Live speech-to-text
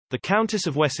The Countess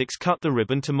of Wessex cut the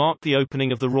ribbon to mark the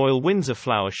opening of the Royal Windsor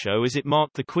Flower Show as it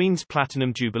marked the Queen's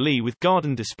Platinum Jubilee with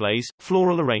garden displays,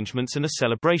 floral arrangements and a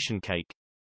celebration cake.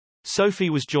 Sophie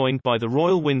was joined by the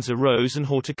Royal Windsor Rose and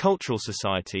Horticultural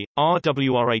Society,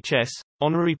 RWRHS,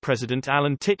 honorary president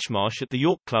Alan Titchmarsh at the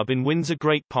York Club in Windsor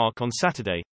Great Park on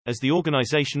Saturday, as the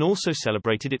organisation also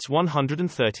celebrated its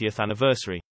 130th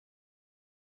anniversary.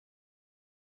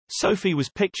 Sophie was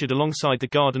pictured alongside the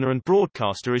gardener and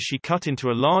broadcaster as she cut into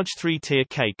a large three-tier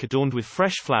cake adorned with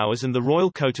fresh flowers and the royal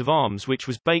coat of arms, which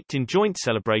was baked in joint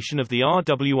celebration of the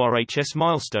RWRHS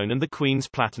milestone and the Queen's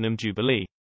Platinum Jubilee.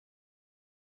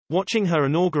 Watching her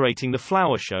inaugurating the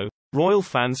flower show, royal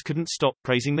fans couldn't stop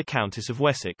praising the Countess of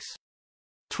Wessex.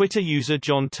 Twitter user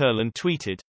John Turland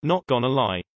tweeted, "Not gonna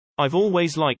lie. I've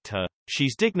always liked her.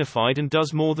 She's dignified and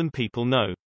does more than people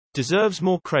know. Deserves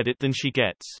more credit than she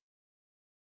gets."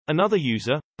 Another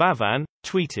user, Bavan,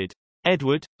 tweeted,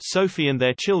 "Edward, Sophie and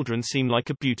their children seem like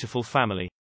a beautiful family.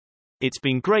 It's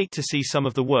been great to see some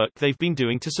of the work they've been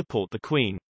doing to support the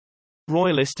Queen.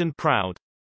 Royalist and proud."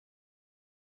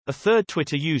 A third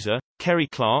Twitter user, Kerry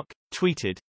Clark,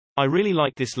 tweeted, "I really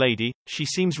like this lady, she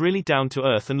seems really down to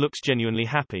earth and looks genuinely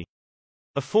happy."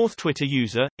 A fourth Twitter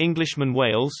user, Englishman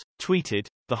Wales, tweeted,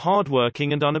 "The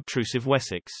hard-working and unobtrusive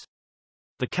Wessex.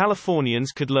 The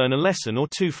Californians could learn a lesson or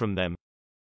two from them."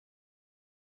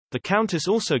 The Countess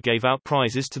also gave out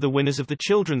prizes to the winners of the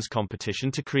children's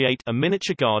competition to create a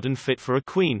miniature garden fit for a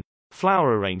queen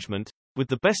flower arrangement, with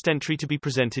the best entry to be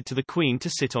presented to the Queen to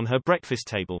sit on her breakfast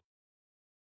table.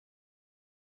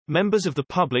 Members of the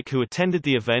public who attended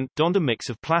the event donned a mix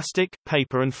of plastic,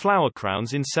 paper and flower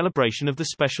crowns in celebration of the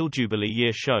special Jubilee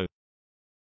year show.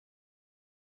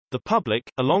 The public,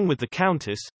 along with the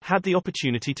Countess, had the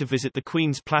opportunity to visit the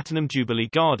Queen's Platinum Jubilee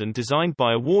Garden designed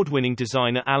by award-winning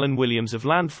designer Alan Williams of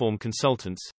Landform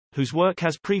Consultants, whose work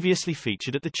has previously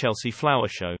featured at the Chelsea Flower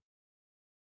Show.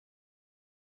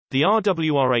 The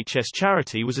RWRHS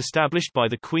charity was established by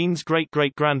the Queen's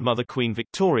great-great-grandmother Queen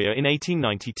Victoria in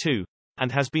 1892,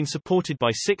 and has been supported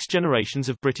by 6 generations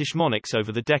of British monarchs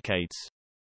over the decades.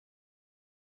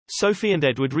 Sophie and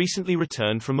Edward recently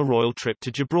returned from a royal trip to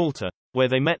Gibraltar, where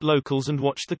they met locals and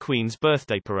watched the Queen's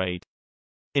birthday parade.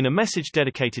 In a message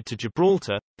dedicated to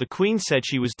Gibraltar, the Queen said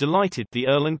she was delighted the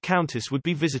Earl and Countess would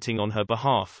be visiting on her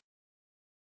behalf.